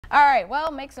All right,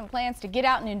 well, make some plans to get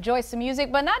out and enjoy some music,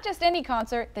 but not just any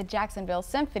concert, the Jacksonville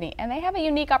Symphony, and they have a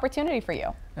unique opportunity for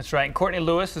you. That's right. And Courtney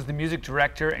Lewis is the music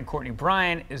director, and Courtney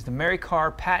Bryan is the Mary Carr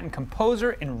Patton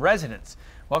composer in residence.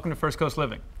 Welcome to First Coast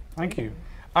Living. Thank you.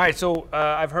 All right, so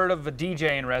I've heard of a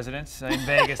DJ in residence in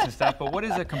Vegas and stuff, but what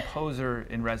is a composer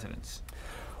in residence?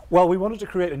 Well, we wanted to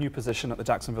create a new position at the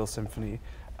Jacksonville Symphony,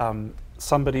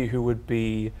 somebody who would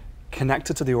be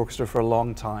connected to the orchestra for a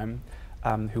long time,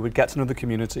 who would get to know the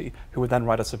community, who would then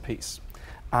write us a piece.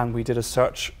 And we did a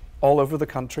search all over the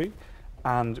country,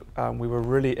 and we were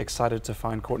really excited to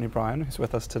find Courtney Bryan, who's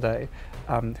with us today,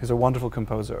 who's a wonderful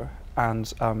composer.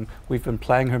 And we've been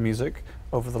playing her music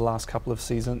over the last couple of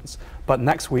seasons. But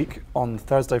next week, on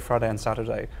Thursday, Friday, and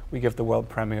Saturday, we give the world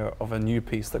premiere of a new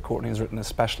piece that Courtney has written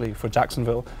especially for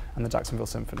Jacksonville and the Jacksonville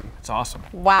Symphony. It's awesome.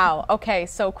 Wow. Okay,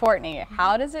 so Courtney,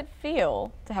 how does it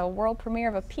feel to have a world premiere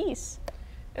of a piece?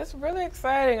 It's really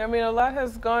exciting. I mean, a lot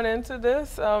has gone into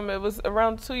this. It was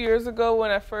around 2 years ago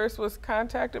when I first was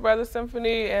contacted by the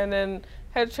Symphony, and then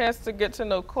had a chance to get to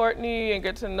know Courtney and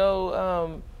get to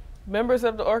know members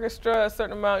of the orchestra a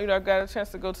certain amount. You know, I got a chance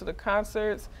to go to the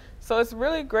concerts. So it's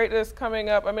really great that it's coming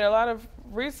up. I mean, a lot of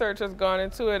research has gone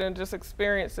into it and just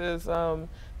experiences.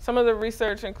 Some of the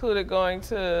research included going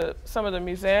to some of the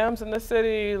museums in the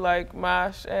city, like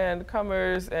Mosh and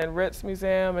Cummers and Ritz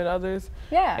Museum and others.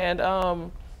 Yeah.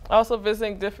 And also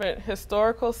visiting different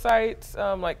historical sites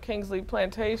like Kingsley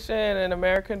Plantation and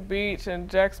American Beach and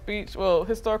Jack's Beach, well,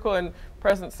 historical and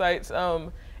present sites.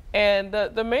 And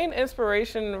the main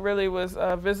inspiration really was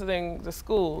visiting the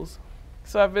schools.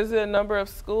 So I visited a number of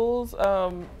schools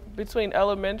between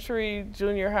elementary,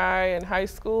 junior high, and high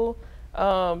school,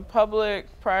 public,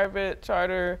 private,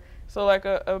 charter. So like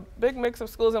a big mix of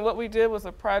schools. And what we did was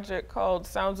a project called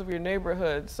Sounds of Your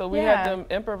Neighborhood. So we had them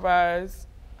improvise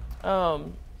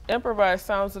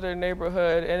sounds of their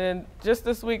neighborhood. And then just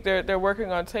this week, they're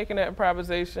working on taking that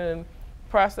improvisation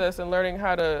process and learning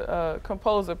how to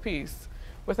compose a piece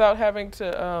without having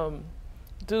to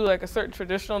do like a certain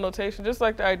traditional notation, just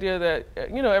like the idea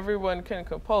that, you know, everyone can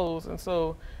compose. And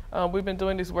so we've been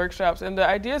doing these workshops, and the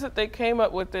ideas that they came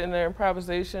up with in their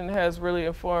improvisation has really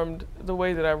informed the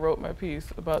way that I wrote my piece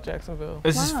about Jacksonville.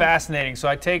 This is fascinating. So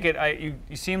I take it,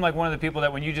 you seem like one of the people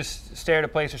that when you just stare at a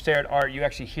place or stare at art, you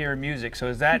actually hear music. So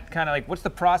is that kind of like, what's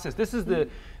the process? This is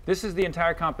the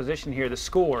entire composition here, the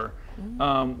score,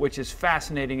 which is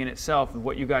fascinating in itself, and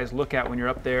what you guys look at when you're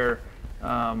up there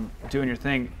doing your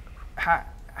thing.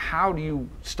 How do you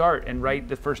start and write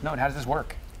the first note? How does this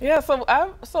work? Yeah, so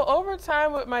over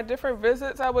time with my different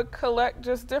visits, I would collect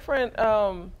just different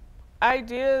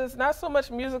ideas, not so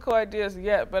much musical ideas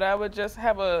yet, but I would just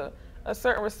have a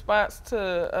certain response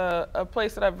to a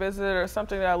place that I visited or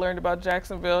something that I learned about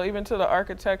Jacksonville, even to the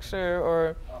architecture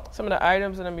or some of the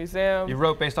items in a museum. You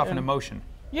wrote based off an emotion.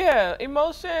 Yeah,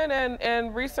 emotion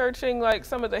and researching like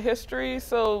some of the history.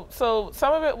 So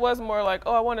some of it was more like,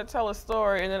 oh, I want to tell a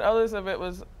story, and then others of it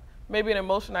was maybe an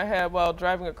emotion I had while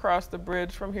driving across the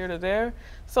bridge from here to there.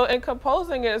 So in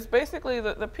composing it, it's basically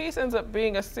the piece ends up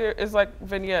being is like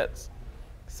vignettes.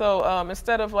 So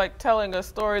instead of like telling a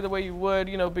story the way you would,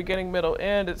 you know, beginning, middle,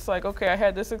 end, it's like, okay, I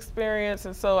had this experience,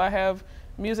 and so I have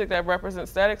music that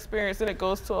represents that experience, and it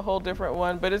goes to a whole different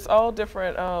one. But it's all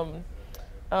different.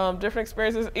 Different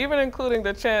experiences, even including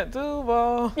the chant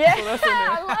Duval. Yeah, so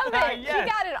I love it. Yes.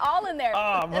 You got it all in there.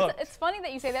 Oh, it's funny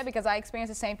that you say that, because I experience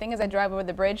the same thing as I drive over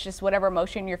the bridge. Just whatever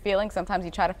emotion you're feeling, sometimes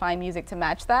you try to find music to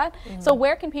match that. So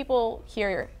where can people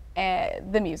hear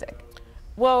the music?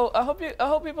 Well, I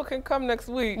hope people can come next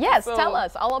week. Yes, tell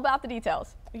us all about the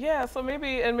details. Yeah, so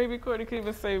maybe Courtney can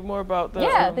even say more about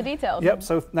the the details. Yep.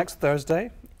 So next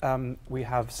Thursday, we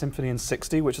have Symphony in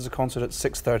 60, which is a concert at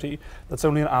 6:30. That's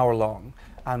only an hour long.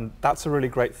 And that's a really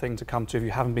great thing to come to if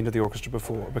you haven't been to the orchestra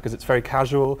before, because it's very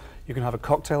casual. You can have a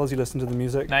cocktail as you listen to the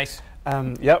music. Nice.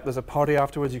 Yep, there's a party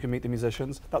afterwards. You can meet the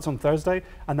musicians. That's on Thursday.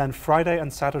 And then Friday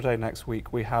and Saturday next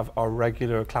week, we have our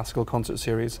regular classical concert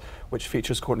series, which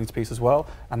features Courtney's piece as well.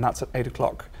 And that's at 8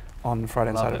 o'clock on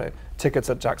Friday and Saturday. Tickets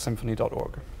at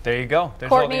jacksymphony.org. There you go. There's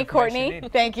Courtney, you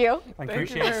thank you. Thank you.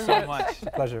 Appreciate it so much.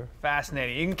 Pleasure.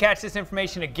 Fascinating. You can catch this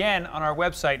information again on our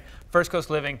website,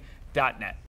 firstcoastliving.net.